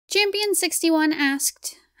Champion61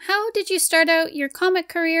 asked, how did you start out your comic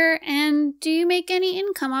career, and do you make any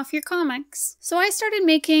income off your comics? So I started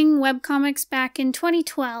making webcomics back in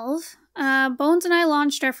 2012. Bones and I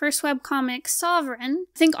launched our first webcomic, Sovereign.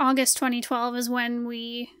 I think August 2012 is when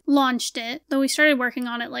we launched it, though we started working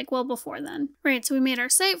on it well before then. Right, so we made our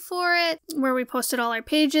site for it, where we posted all our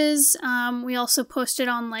pages. We also posted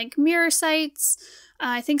on mirror sites.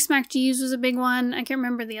 I think Smack G's was a big one. I can't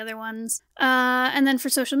remember the other ones. And then for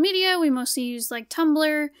social media, we mostly used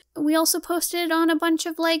Tumblr. We also posted on a bunch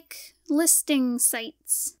of listing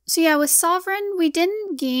sites. So yeah, with Sovereign, we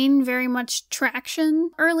didn't gain very much traction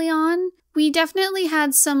early on. We definitely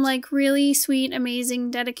had some really sweet, amazing,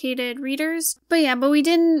 dedicated readers. But we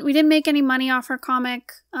didn't make any money off our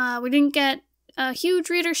comic. We didn't get a huge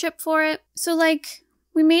readership for it. So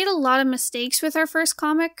we made a lot of mistakes with our first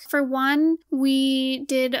comic. For one, we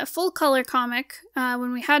did a full color comic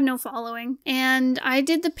when we had no following, and I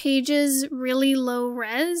did the pages really low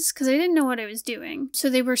res because I didn't know what I was doing. So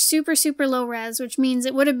they were super, super low res, which means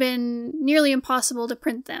it would have been nearly impossible to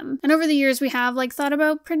print them. And over the years we have thought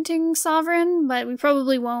about printing Sovereign, but we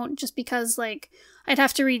probably won't just because I'd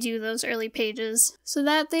have to redo those early pages so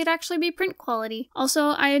that they'd actually be print quality. Also,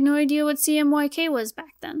 I had no idea what CMYK was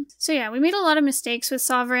back then. So yeah, we made a lot of mistakes with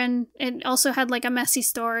Sovereign. It also had a messy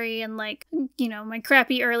story and my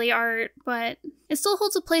crappy early art, but it still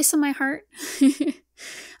holds a place in my heart.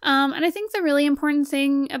 And I think the really important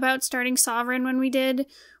thing about starting Sovereign when we did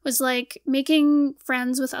was making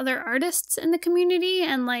friends with other artists in the community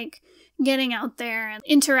and getting out there and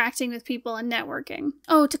interacting with people and networking.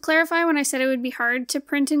 Oh, to clarify, when I said it would be hard to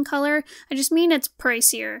print in color, I just mean it's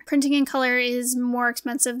pricier. Printing in color is more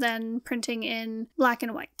expensive than printing in black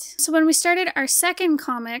and white. So when we started our second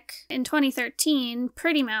comic in 2013,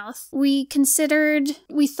 Pretty Mouth, we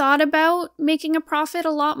thought about making a profit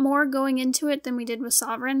a lot more going into it than we did with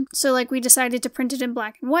Sovereign. So we decided to print it in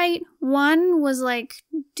black and white. One was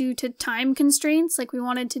due to time constraints, we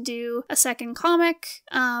wanted to do a second comic,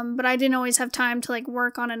 but I didn't always have time to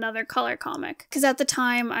work on another color comic because at the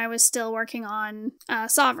time I was still working on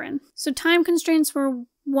Sovereign. So time constraints were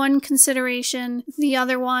one consideration. The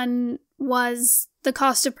other one was the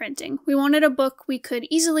cost of printing. We wanted a book we could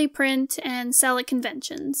easily print and sell at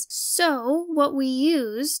conventions. So what we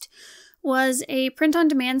used was a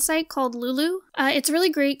print-on-demand site called Lulu. It's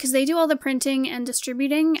really great because they do all the printing and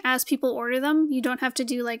distributing as people order them. You don't have to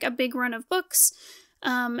do a big run of books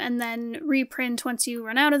and then reprint once you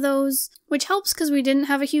run out of those, which helps because we didn't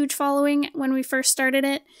have a huge following when we first started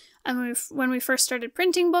it. And when we first started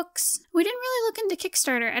printing books, we didn't really look into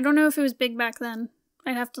Kickstarter. I don't know if it was big back then.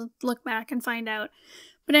 I'd have to look back and find out.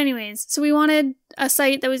 But anyways, so we wanted a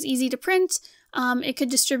site that was easy to print. It could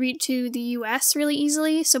distribute to the US really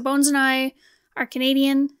easily. So Bones and I are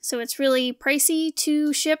Canadian, so it's really pricey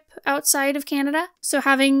to ship outside of Canada. So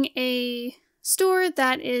having a store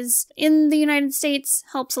that is in the United States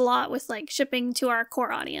helps a lot with shipping to our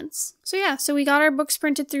core audience. So yeah, so we got our books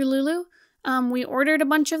printed through Lulu. We ordered a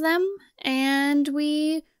bunch of them and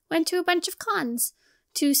we went to a bunch of cons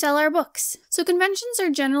to sell our books. So conventions are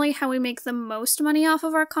generally how we make the most money off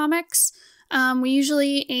of our comics. We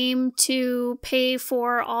usually aim to pay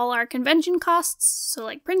for all our convention costs,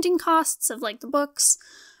 so printing costs of the books,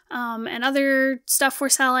 and other stuff we're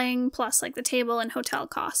selling, plus the table and hotel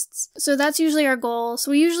costs. So that's usually our goal.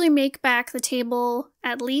 So we usually make back the table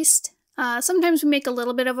at least. Sometimes we make a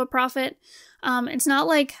little bit of a profit. It's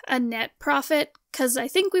not a net profit, because I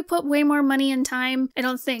think we put way more money and time.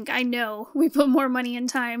 I know we put more money and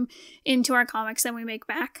time into our comics than we make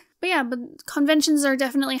back. But yeah, but conventions are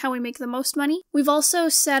definitely how we make the most money. We've also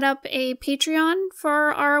set up a Patreon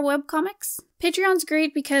for our webcomics. Patreon's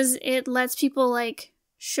great because it lets people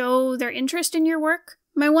show their interest in your work.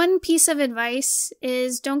 My one piece of advice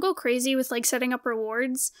is don't go crazy with setting up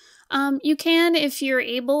rewards. You can if you're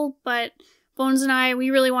able, but Bones and I,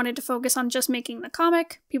 we really wanted to focus on just making the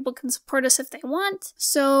comic. People can support us if they want.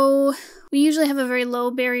 So we usually have a very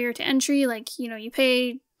low barrier to entry. You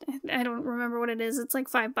pay, I don't remember what it is. It's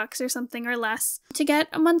 $5 or something or less to get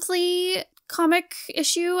a monthly comic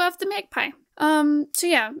issue of the Magpie. So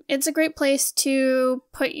yeah, it's a great place to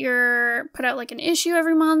put out an issue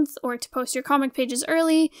every month or to post your comic pages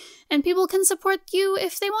early, and people can support you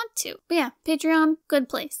if they want to. But yeah, Patreon, good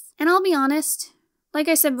place. And I'll be honest, like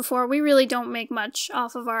I said before, we really don't make much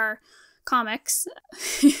off of our comics.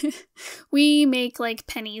 We make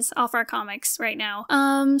pennies off our comics right now.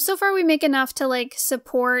 So far we make enough to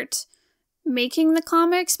support making the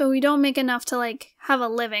comics, but we don't make enough to have a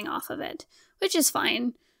living off of it, which is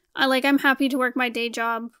fine. I'm happy to work my day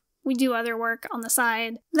job. We do other work on the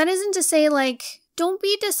side. That isn't to say don't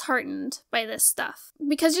be disheartened by this stuff.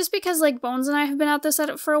 Because just because like Bones and I have been at this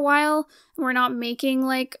for a while, and we're not making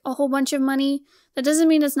like a whole bunch of money, that doesn't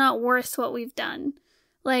mean it's not worth what we've done.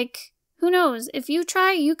 Like, who knows? If you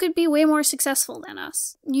try, you could be way more successful than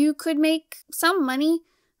us. You could make some money,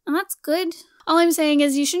 and that's good. All I'm saying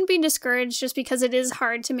is you shouldn't be discouraged just because it is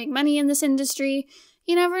hard to make money in this industry.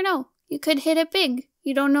 You never know. You could hit it big.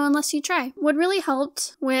 You don't know unless you try. What really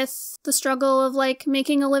helped with the struggle of like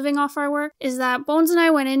making a living off our work is that Bones and I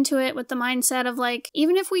went into it with the mindset of like,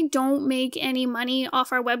 even if we don't make any money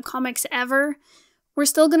off our webcomics ever, we're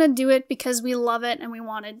still gonna do it because we love it and we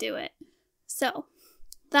want to do it. So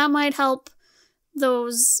that might help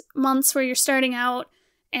those months where you're starting out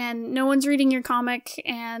and no one's reading your comic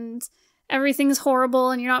and everything's horrible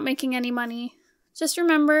and you're not making any money. Just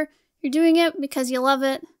remember, you're doing it because you love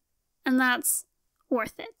it, and that's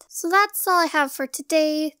worth it. So that's all I have for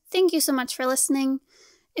today. Thank you so much for listening.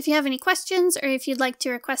 If you have any questions or if you'd like to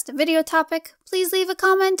request a video topic, please leave a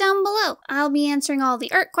comment down below. I'll be answering all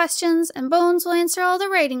the art questions and Bones will answer all the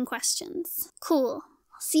writing questions. Cool.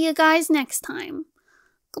 I'll see you guys next time.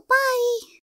 Goodbye!